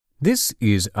This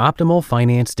is Optimal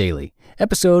Finance Daily,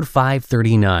 episode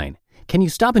 539. Can you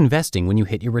stop investing when you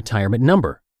hit your retirement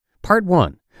number? Part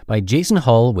 1 by Jason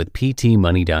Hull with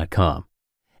PTMoney.com.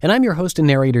 And I'm your host and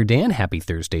narrator, Dan. Happy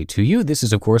Thursday to you. This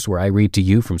is, of course, where I read to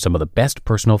you from some of the best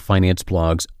personal finance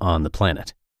blogs on the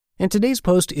planet. And today's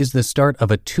post is the start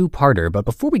of a two-parter, but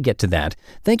before we get to that,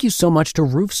 thank you so much to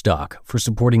Roofstock for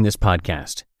supporting this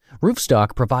podcast.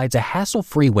 Roofstock provides a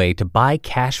hassle-free way to buy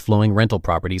cash-flowing rental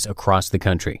properties across the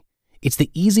country. It's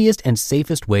the easiest and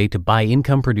safest way to buy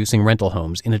income-producing rental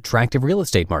homes in attractive real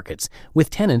estate markets with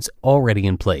tenants already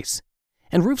in place.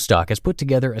 And Roofstock has put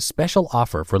together a special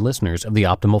offer for listeners of the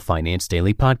Optimal Finance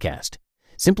Daily podcast.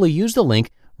 Simply use the link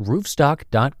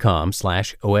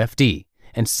roofstock.com/OFD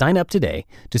and sign up today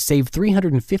to save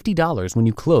 $350 when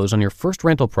you close on your first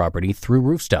rental property through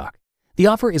Roofstock. The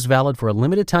offer is valid for a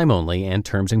limited time only and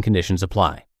terms and conditions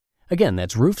apply. Again,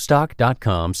 that's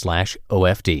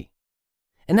roofstock.com/OFD.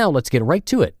 And now let's get right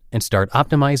to it and start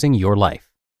optimizing your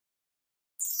life.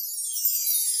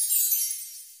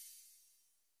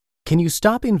 Can you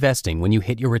stop investing when you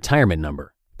hit your retirement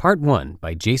number? Part 1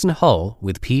 by Jason Hull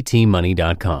with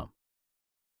PTMoney.com.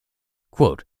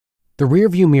 Quote, "The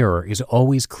rearview mirror is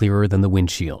always clearer than the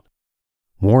windshield."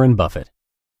 Warren Buffett.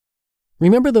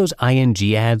 Remember those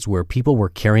ING ads where people were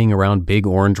carrying around big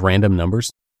orange random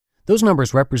numbers? Those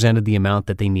numbers represented the amount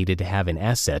that they needed to have in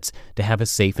assets to have a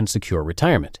safe and secure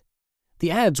retirement.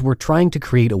 The ads were trying to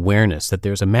create awareness that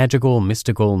there's a magical,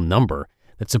 mystical number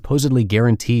that supposedly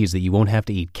guarantees that you won't have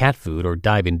to eat cat food or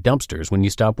dive in dumpsters when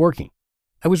you stop working.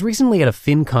 I was recently at a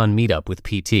FinCon meetup with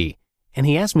PT, and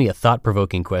he asked me a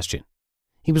thought-provoking question.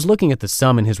 He was looking at the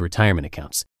sum in his retirement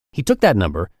accounts. He took that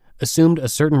number, assumed a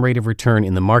certain rate of return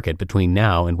in the market between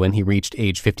now and when he reached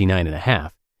age 59 and a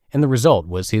half, and the result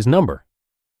was his number.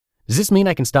 "Does this mean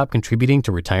I can stop contributing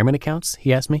to retirement accounts?"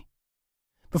 he asked me.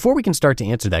 Before we can start to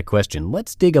answer that question,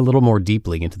 let's dig a little more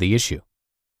deeply into the issue.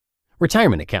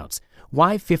 Retirement accounts.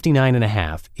 Why 59 and a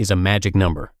half is a magic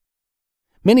number?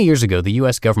 Many years ago, the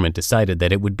U.S. government decided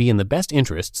that it would be in the best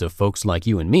interests of folks like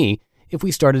you and me if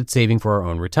we started saving for our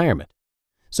own retirement.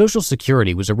 Social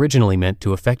Security was originally meant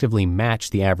to effectively match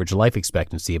the average life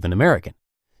expectancy of an American.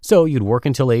 So you'd work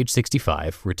until age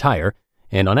 65, retire,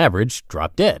 and on average,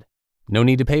 drop dead. No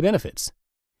need to pay benefits.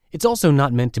 It's also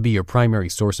not meant to be your primary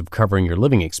source of covering your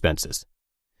living expenses.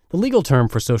 The legal term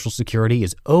for Social Security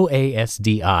is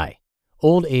OASDI,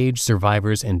 Old Age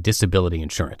Survivors and Disability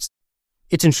Insurance.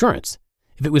 It's insurance.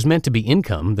 If it was meant to be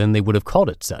income, then they would have called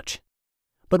it such.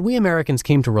 But we Americans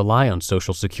came to rely on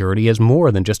Social Security as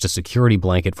more than just a security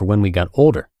blanket for when we got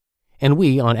older. And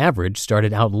we, on average,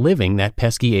 started outliving that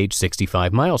pesky age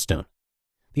 65 milestone.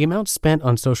 The amount spent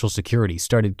on Social Security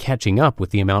started catching up with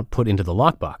the amount put into the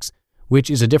lockbox, which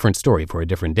is a different story for a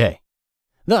different day.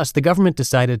 Thus, the government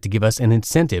decided to give us an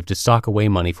incentive to sock away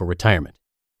money for retirement.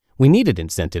 We needed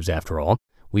incentives after all.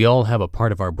 We all have a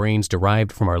part of our brains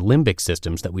derived from our limbic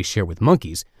systems that we share with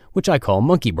monkeys, which I call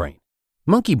monkey brain.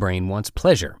 Monkey brain wants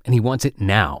pleasure, and he wants it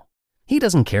now. He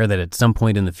doesn't care that at some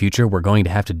point in the future we're going to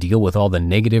have to deal with all the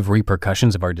negative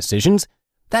repercussions of our decisions.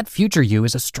 That future you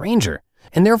is a stranger,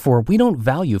 and therefore we don't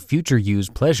value future you's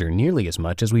pleasure nearly as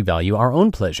much as we value our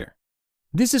own pleasure.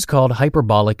 This is called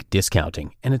hyperbolic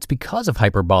discounting, and it's because of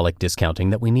hyperbolic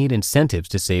discounting that we need incentives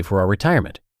to save for our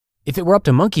retirement. If it were up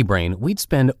to monkey brain, we'd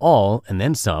spend all, and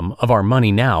then some, of our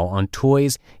money now on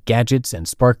toys, gadgets, and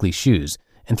sparkly shoes,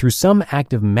 and through some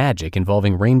act of magic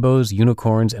involving rainbows,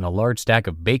 unicorns, and a large stack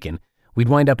of bacon, we'd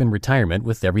wind up in retirement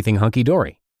with everything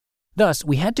hunky-dory. Thus,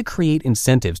 we had to create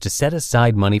incentives to set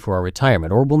aside money for our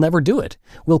retirement, or we'll never do it.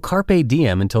 We'll carpe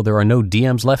diem until there are no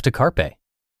diems left to carpe.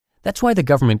 That's why the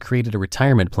government created a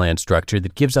retirement plan structure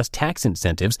that gives us tax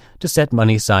incentives to set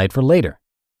money aside for later.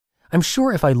 I'm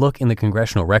sure if I look in the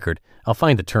congressional record, I'll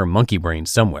find the term monkey brain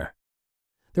somewhere.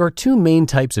 There are two main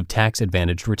types of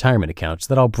tax-advantaged retirement accounts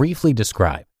that I'll briefly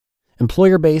describe: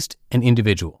 employer-based and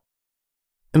individual.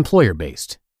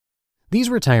 Employer-based. These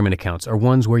retirement accounts are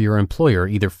ones where your employer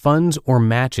either funds or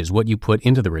matches what you put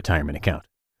into the retirement account.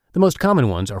 The most common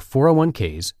ones are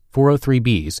 401ks,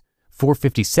 403bs,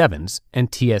 457s, and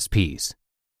TSPs.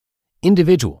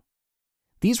 Individual.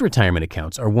 These retirement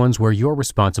accounts are ones where you're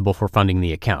responsible for funding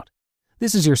the account.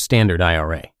 This is your standard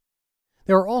IRA.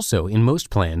 There are also, in most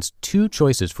plans, two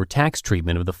choices for tax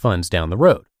treatment of the funds down the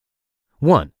road.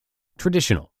 1.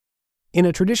 Traditional. In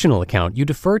a traditional account, you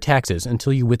defer taxes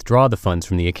until you withdraw the funds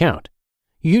from the account.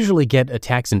 You usually get a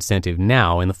tax incentive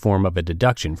now in the form of a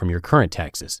deduction from your current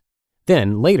taxes.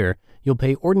 Then, later, you'll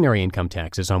pay ordinary income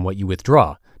taxes on what you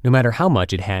withdraw, no matter how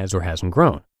much it has or hasn't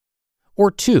grown. Or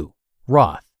 2.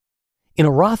 Roth. In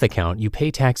a Roth account, you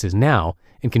pay taxes now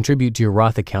and contribute to your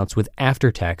Roth accounts with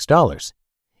after-tax dollars.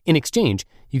 In exchange,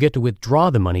 you get to withdraw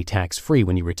the money tax-free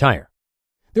when you retire.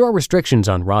 There are restrictions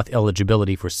on Roth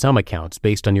eligibility for some accounts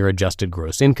based on your adjusted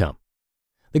gross income.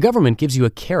 The government gives you a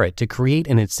carrot to create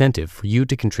an incentive for you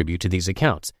to contribute to these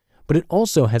accounts, but it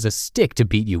also has a stick to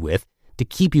beat you with to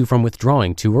keep you from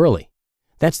withdrawing too early.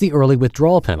 That's the early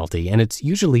withdrawal penalty, and it's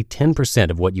usually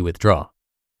 10% of what you withdraw.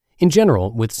 In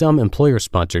general, with some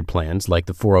employer-sponsored plans like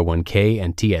the 401k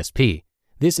and TSP,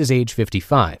 this is age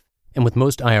 55, and with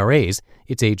most IRAs,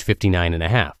 it's age 59 and a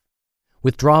half.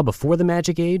 Withdraw before the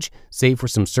magic age, save for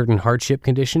some certain hardship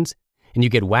conditions, and you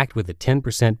get whacked with a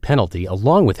 10% penalty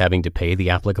along with having to pay the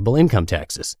applicable income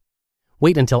taxes.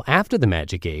 Wait until after the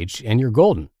magic age and you're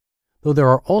golden, though there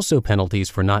are also penalties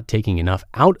for not taking enough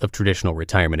out of traditional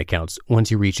retirement accounts once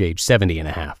you reach age 70 and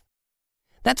a half.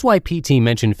 That's why PT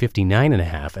mentioned 59 and a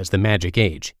half as the magic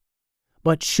age.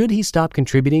 But should he stop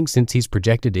contributing since he's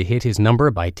projected to hit his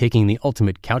number by taking the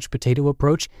ultimate couch potato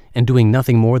approach and doing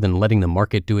nothing more than letting the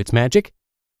market do its magic?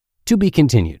 To be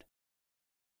continued.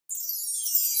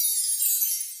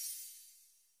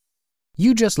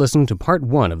 You just listened to part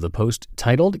 1 of the post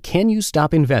titled, "Can You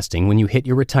Stop Investing When You Hit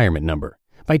Your Retirement Number?"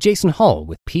 by Jason Hull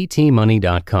with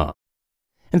PTMoney.com.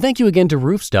 And thank you again to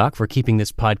Roofstock for keeping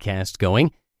this podcast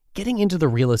going. Getting into the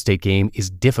real estate game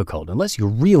is difficult unless you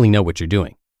really know what you're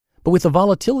doing. But with the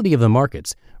volatility of the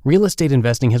markets, real estate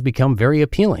investing has become very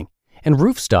appealing, and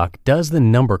Roofstock does the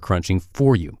number crunching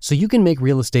for you so you can make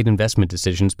real estate investment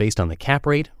decisions based on the cap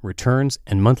rate, returns,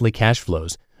 and monthly cash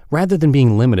flows rather than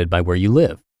being limited by where you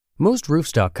live. Most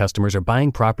Roofstock customers are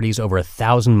buying properties over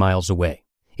 1,000 miles away.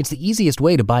 It's the easiest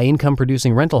way to buy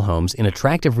income-producing rental homes in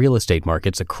attractive real estate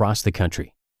markets across the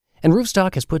country. And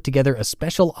Roofstock has put together a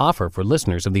special offer for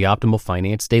listeners of the Optimal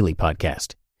Finance Daily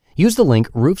podcast. Use the link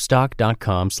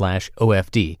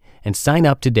roofstock.com/OFD and sign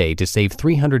up today to save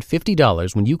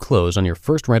 $350 when you close on your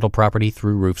first rental property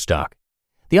through Roofstock.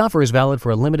 The offer is valid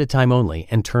for a limited time only,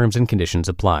 and terms and conditions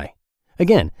apply.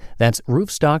 Again, that's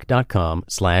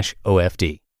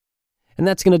roofstock.com/OFD. And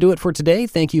that's going to do it for today.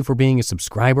 Thank you for being a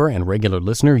subscriber and regular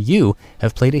listener. You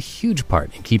have played a huge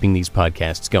part in keeping these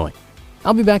podcasts going.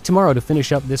 I'll be back tomorrow to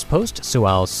finish up this post, so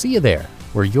I'll see you there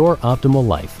where your optimal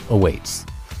life awaits.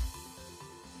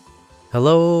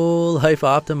 Hello, Life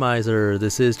Optimizer.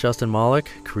 This is Justin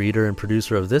Malik, creator and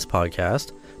producer of this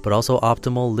podcast, but also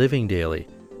Optimal Living Daily,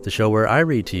 the show where I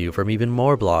read to you from even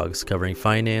more blogs covering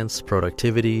finance,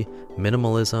 productivity,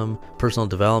 minimalism, personal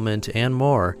development, and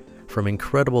more from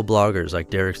incredible bloggers like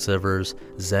Derek Sivers,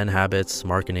 Zen Habits,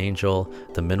 Mark and Angel,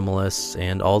 The Minimalists,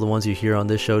 and all the ones you hear on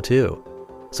this show too.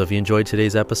 So if you enjoyed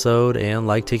today's episode and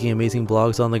like taking amazing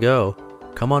blogs on the go,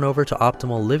 come on over to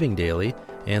Optimal Living Daily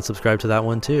and subscribe to that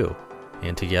one too.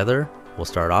 And together, we'll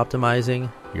start optimizing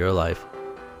your life.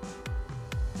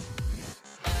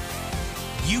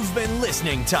 You've been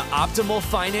listening to Optimal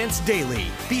Finance Daily.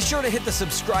 Be sure to hit the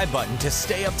subscribe button to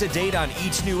stay up to date on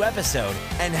each new episode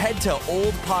and head to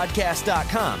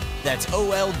oldpodcast.com. That's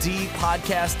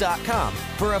OLDpodcast.com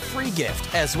for a free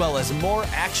gift as well as more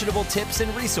actionable tips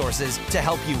and resources to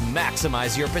help you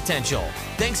maximize your potential.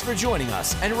 Thanks for joining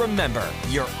us, and remember,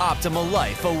 your optimal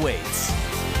life awaits.